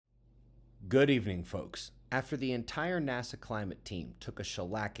Good evening, folks. After the entire NASA climate team took a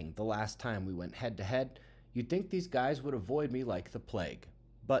shellacking the last time we went head to head, you'd think these guys would avoid me like the plague.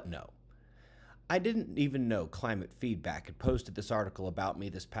 But no. I didn't even know Climate Feedback had posted this article about me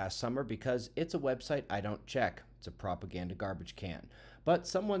this past summer because it's a website I don't check. It's a propaganda garbage can. But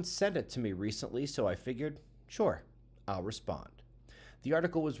someone sent it to me recently, so I figured, sure, I'll respond. The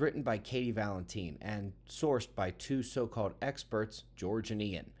article was written by Katie Valentine and sourced by two so-called experts, George and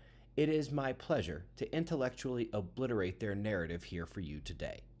Ian. It is my pleasure to intellectually obliterate their narrative here for you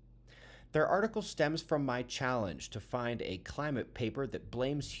today. Their article stems from my challenge to find a climate paper that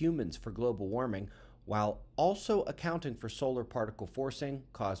blames humans for global warming while also accounting for solar particle forcing,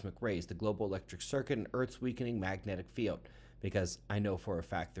 cosmic rays, the global electric circuit, and Earth's weakening magnetic field, because I know for a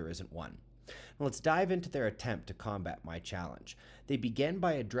fact there isn't one. Now let's dive into their attempt to combat my challenge. They begin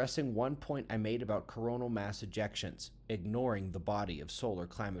by addressing one point I made about coronal mass ejections, ignoring the body of solar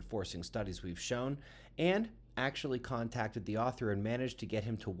climate forcing studies we've shown, and actually contacted the author and managed to get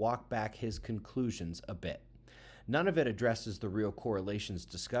him to walk back his conclusions a bit. None of it addresses the real correlations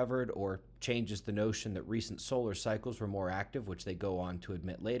discovered or changes the notion that recent solar cycles were more active, which they go on to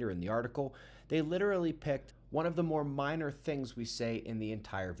admit later in the article. They literally picked one of the more minor things we say in the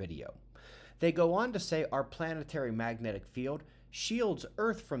entire video. They go on to say our planetary magnetic field shields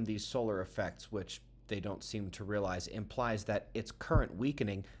Earth from these solar effects, which they don't seem to realize implies that its current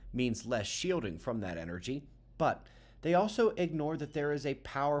weakening means less shielding from that energy. But they also ignore that there is a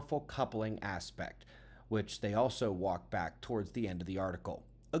powerful coupling aspect, which they also walk back towards the end of the article.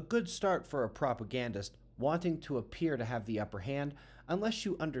 A good start for a propagandist wanting to appear to have the upper hand unless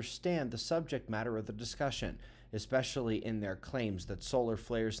you understand the subject matter of the discussion, especially in their claims that solar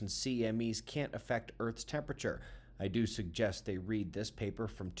flares and CMEs can't affect Earth's temperature. I do suggest they read this paper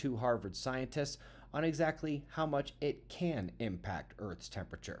from two Harvard scientists on exactly how much it can impact Earth's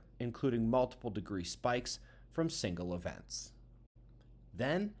temperature, including multiple degree spikes from single events.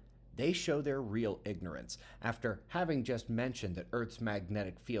 Then, they show their real ignorance. After having just mentioned that Earth's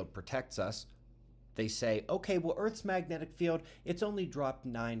magnetic field protects us, they say, okay, well, Earth's magnetic field, it's only dropped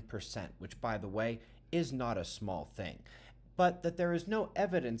 9%, which, by the way, is not a small thing, but that there is no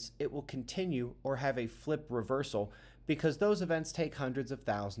evidence it will continue or have a flip reversal because those events take hundreds of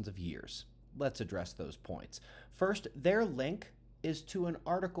thousands of years. Let's address those points. First, their link is to an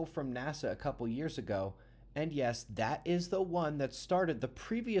article from NASA a couple years ago, and yes, that is the one that started the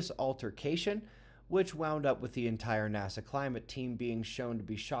previous altercation, which wound up with the entire NASA climate team being shown to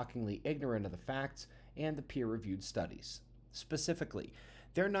be shockingly ignorant of the facts and the peer-reviewed studies. Specifically,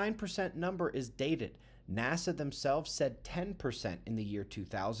 their 9% number is dated. NASA themselves said 10% in the year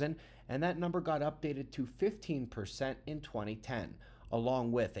 2000, and that number got updated to 15% in 2010,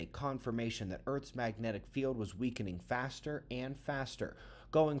 along with a confirmation that Earth's magnetic field was weakening faster and faster,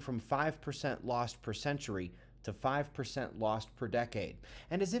 going from 5% lost per century to 5% lost per decade.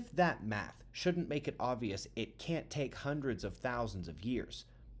 And as if that math shouldn't make it obvious it can't take hundreds of thousands of years,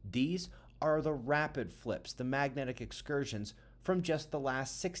 these are the rapid flips, the magnetic excursions from just the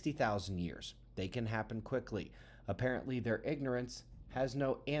last 60,000 years. They can happen quickly. Apparently, their ignorance has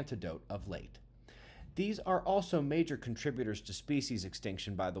no antidote of late. These are also major contributors to species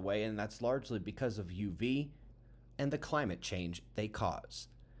extinction, by the way, and that's largely because of UV and the climate change they cause.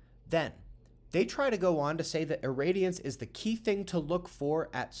 Then, they try to go on to say that irradiance is the key thing to look for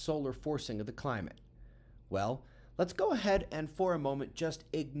at solar forcing of the climate. Well, let's go ahead and for a moment just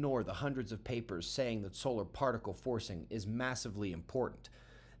ignore the hundreds of papers saying that solar particle forcing is massively important.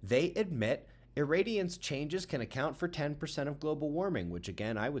 They admit irradiance changes can account for 10% of global warming, which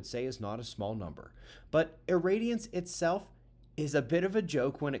again I would say is not a small number. But irradiance itself is a bit of a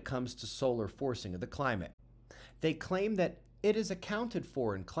joke when it comes to solar forcing of the climate. They claim that it is accounted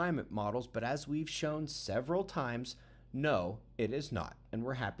for in climate models, but as we've shown several times, no, it is not, and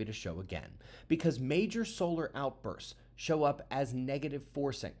we're happy to show again. Because major solar outbursts show up as negative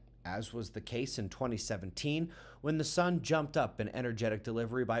forcing, as was the case in 2017 when the sun jumped up in energetic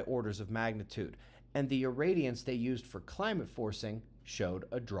delivery by orders of magnitude, and the irradiance they used for climate forcing showed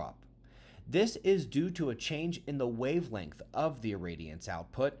a drop. This is due to a change in the wavelength of the irradiance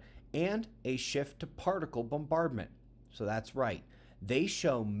output and a shift to particle bombardment. So that's right, they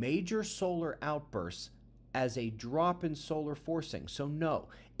show major solar outbursts as a drop in solar forcing. So no,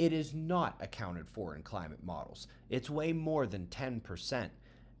 it is not accounted for in climate models. It's way more than 10%.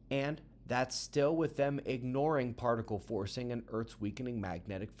 And that's still with them ignoring particle forcing and Earth's weakening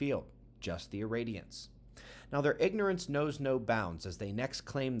magnetic field, just the irradiance. Now their ignorance knows no bounds as they next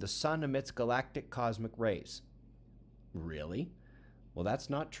claim the sun emits galactic cosmic rays. Really? Well, that's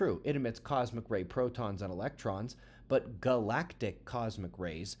not true. It emits cosmic ray protons and electrons, but galactic cosmic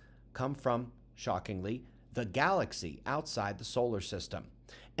rays come from, shockingly, the galaxy outside the solar system.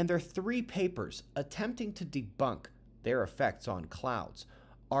 And their 3 papers attempting to debunk their effects on clouds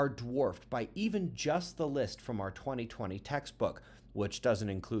are dwarfed by even just the list from our 2020 textbook, which doesn't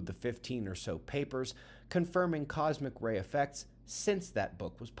include the 15 or so papers confirming cosmic ray effects since that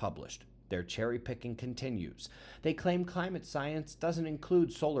book was published. Their cherry picking continues. They claim climate science doesn't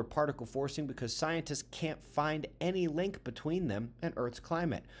include solar particle forcing because scientists can't find any link between them and Earth's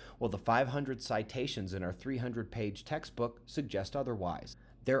climate. Well, the 500 citations in our 300-page textbook suggest otherwise.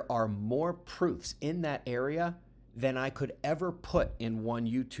 There are more proofs in that area than I could ever put in one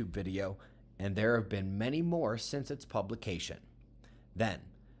YouTube video, and there have been many more since its publication. Then,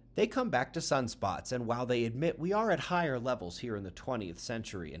 they come back to sunspots, and while they admit we are at higher levels here in the 20th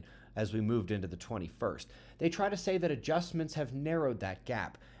century and as we moved into the 21st, they try to say that adjustments have narrowed that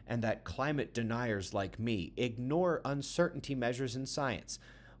gap and that climate deniers like me ignore uncertainty measures in science.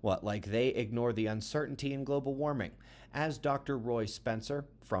 What, like they ignore the uncertainty in global warming? As Dr. Roy Spencer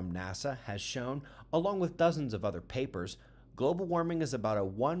from NASA has shown, along with dozens of other papers, global warming is about a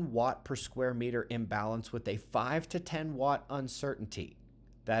 1 watt per square meter imbalance with a 5 to 10 watt uncertainty.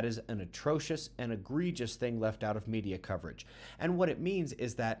 That is an atrocious and egregious thing left out of media coverage. And what it means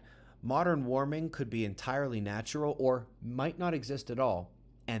is that modern warming could be entirely natural or might not exist at all,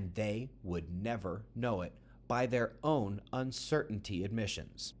 and they would never know it by their own uncertainty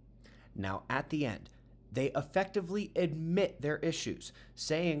admissions. Now, at the end, they effectively admit their issues,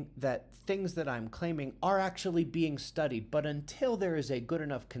 saying that things that I'm claiming are actually being studied, but until there is a good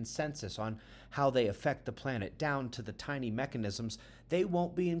enough consensus on how they affect the planet down to the tiny mechanisms, they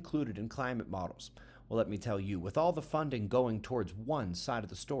won't be included in climate models. Well, let me tell you, with all the funding going towards one side of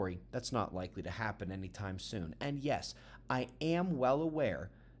the story, that's not likely to happen anytime soon. And yes, I am well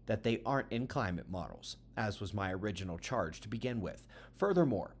aware that they aren't in climate models, as was my original charge to begin with.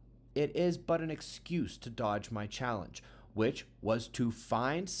 Furthermore, it is but an excuse to dodge my challenge, which was to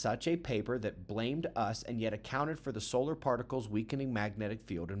find such a paper that blamed us and yet accounted for the solar particles' weakening magnetic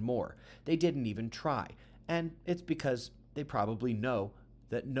field and more. They didn't even try, and it's because they probably know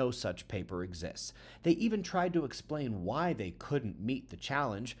that no such paper exists. They even tried to explain why they couldn't meet the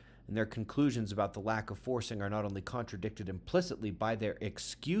challenge, and their conclusions about the lack of forcing are not only contradicted implicitly by their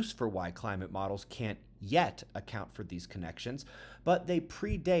excuse for why climate models can't yet account for these connections, but they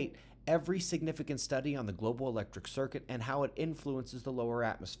predate every significant study on the global electric circuit and how it influences the lower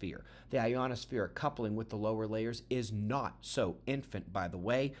atmosphere. The ionosphere coupling with the lower layers is not so infant, by the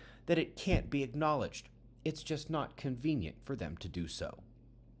way, that it can't be acknowledged. It's just not convenient for them to do so.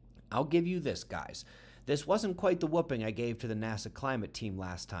 I'll give you this, guys. This wasn't quite the whooping I gave to the NASA climate team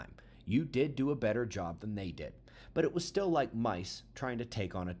last time. You did do a better job than they did. But it was still like mice trying to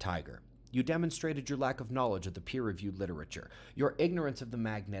take on a tiger. You demonstrated your lack of knowledge of the peer-reviewed literature, your ignorance of the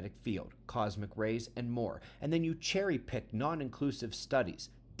magnetic field, cosmic rays, and more, and then you cherry-picked non-inclusive studies,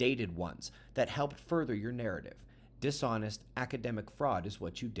 dated ones, that helped further your narrative. Dishonest academic fraud is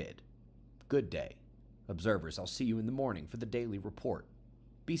what you did. Good day. Observers, I'll see you in the morning for the daily report.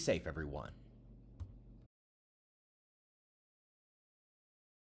 Be safe, everyone.